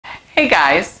Hey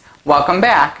guys, welcome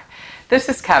back. This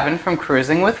is Kevin from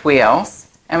Cruising with Wheels,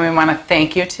 and we want to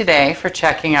thank you today for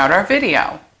checking out our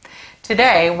video.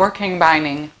 Today we're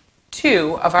combining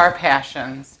two of our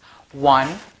passions.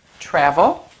 One,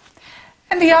 travel,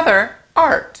 and the other,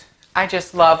 art. I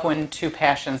just love when two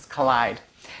passions collide.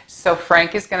 So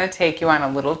Frank is going to take you on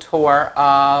a little tour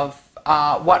of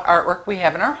what artwork we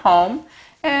have in our home,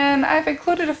 and I've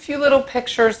included a few little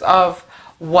pictures of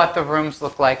what the rooms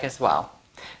look like as well.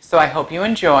 So I hope you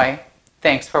enjoy.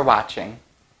 Thanks for watching.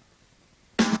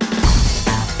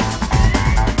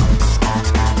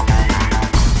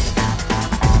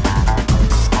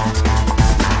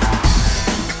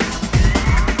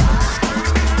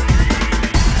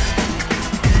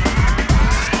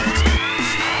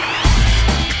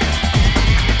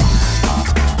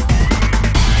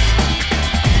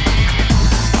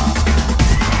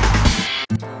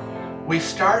 We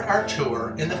start our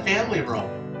tour in the family room.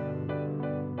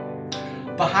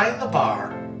 Behind the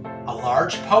bar, a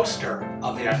large poster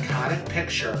of the iconic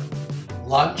picture,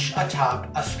 Lunch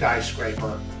Atop a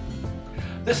Skyscraper.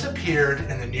 This appeared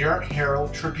in the New York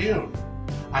Herald Tribune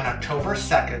on October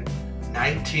 2nd,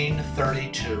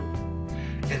 1932,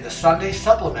 in the Sunday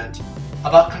supplement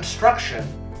about construction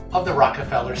of the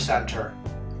Rockefeller Center.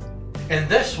 And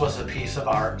this was a piece of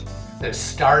art that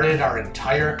started our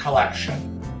entire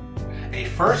collection. A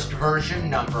first version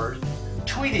numbered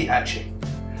Tweety etching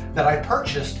that I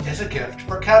purchased as a gift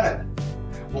for Kevin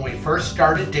when we first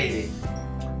started dating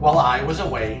while I was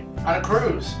away on a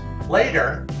cruise.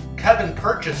 Later, Kevin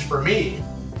purchased for me,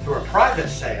 through a private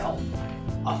sale,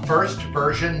 a first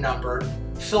version numbered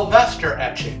Sylvester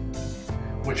etching,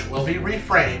 which will be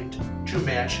reframed to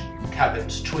match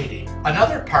Kevin's Tweety.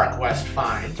 Another Park West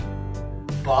find,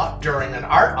 bought during an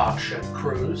art auction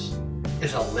cruise,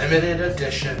 is a limited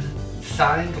edition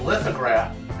signed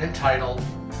lithograph entitled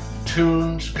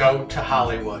Tunes Go to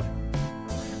Hollywood.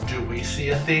 Do we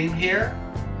see a theme here?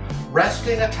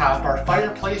 Resting atop our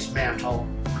fireplace mantle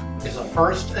is a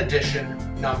first edition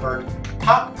numbered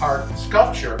pop art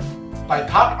sculpture by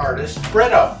pop artist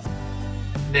Brito,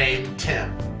 named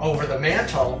Tim. Over the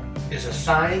mantle is a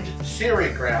signed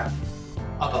serigraph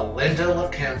of a Linda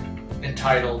LeKemp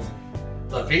entitled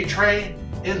La Vitre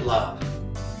in Love,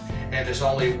 and is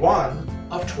only one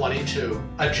of 22.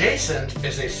 Adjacent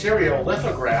is a serial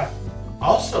lithograph,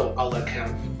 also a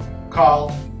LeKemp,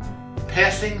 called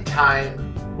Passing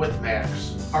Time with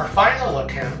Max. Our final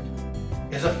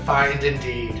LeKemp is a find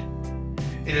indeed.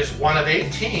 It is one of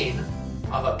 18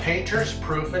 of a painter's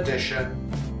proof edition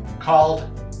called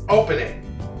Opening,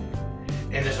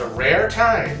 and is a rare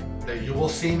time that you will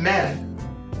see men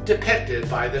depicted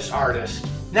by this artist.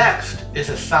 Next is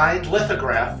a signed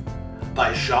lithograph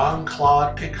by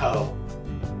Jean-Claude Picot,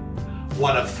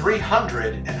 one of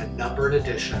 300 in a numbered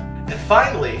edition. And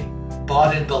finally,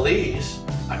 bought in Belize,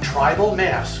 a tribal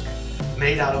mask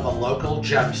made out of a local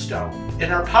gemstone.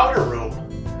 In our powder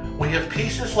room, we have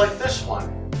pieces like this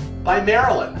one by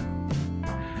Marilyn,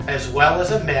 as well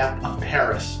as a map of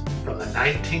Paris from the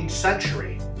 19th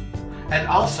century, and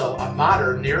also a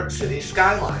modern New York City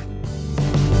skyline.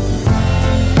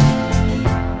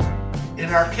 In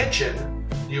our kitchen,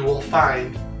 you will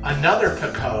find another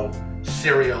Picot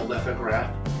serial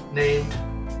lithograph named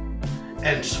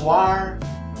En Soir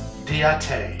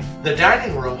d'Ate. The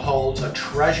dining room holds a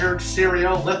treasured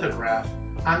serial lithograph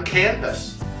on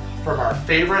canvas from our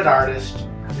favorite artist,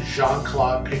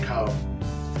 Jean-Claude Picot,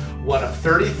 one of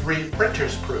 33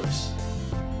 printer's proofs,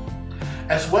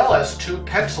 as well as 2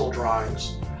 pencil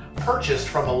drawings purchased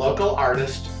from a local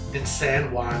artist in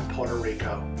San Juan, Puerto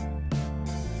Rico.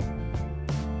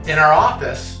 In our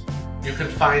office, you can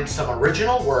find some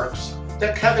original works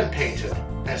that Kevin painted,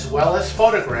 as well as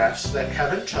photographs that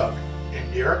Kevin took in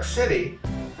New York City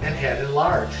and had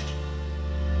enlarged.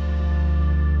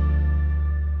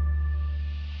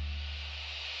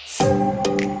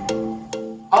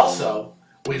 Also,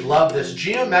 we love this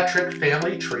geometric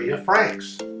family tree of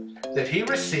Frank's that he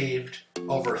received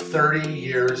over 30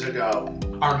 years ago.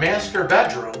 Our master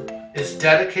bedroom is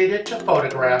dedicated to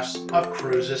photographs of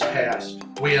cruises past.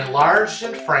 We enlarged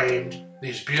and framed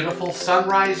these beautiful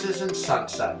sunrises and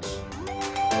sunsets.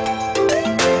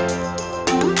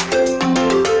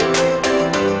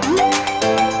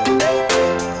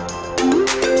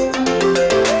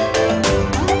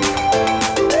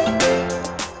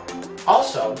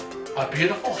 Also, a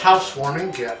beautiful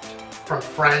housewarming gift from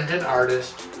friend and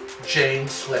artist Jane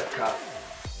Slipka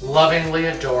lovingly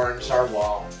adorns our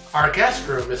wall. Our guest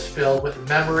room is filled with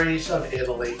memories of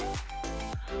Italy,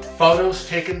 photos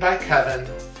taken by Kevin,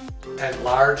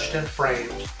 enlarged and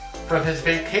framed from his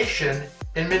vacation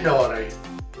in Minori.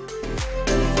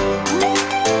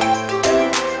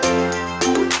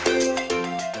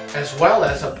 well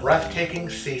as a breathtaking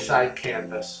seaside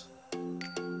canvas.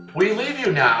 We leave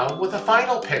you now with a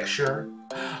final picture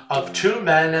of two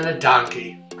men and a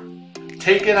donkey,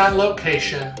 taken on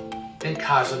location in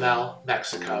Cozumel,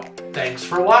 Mexico. Thanks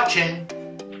for watching.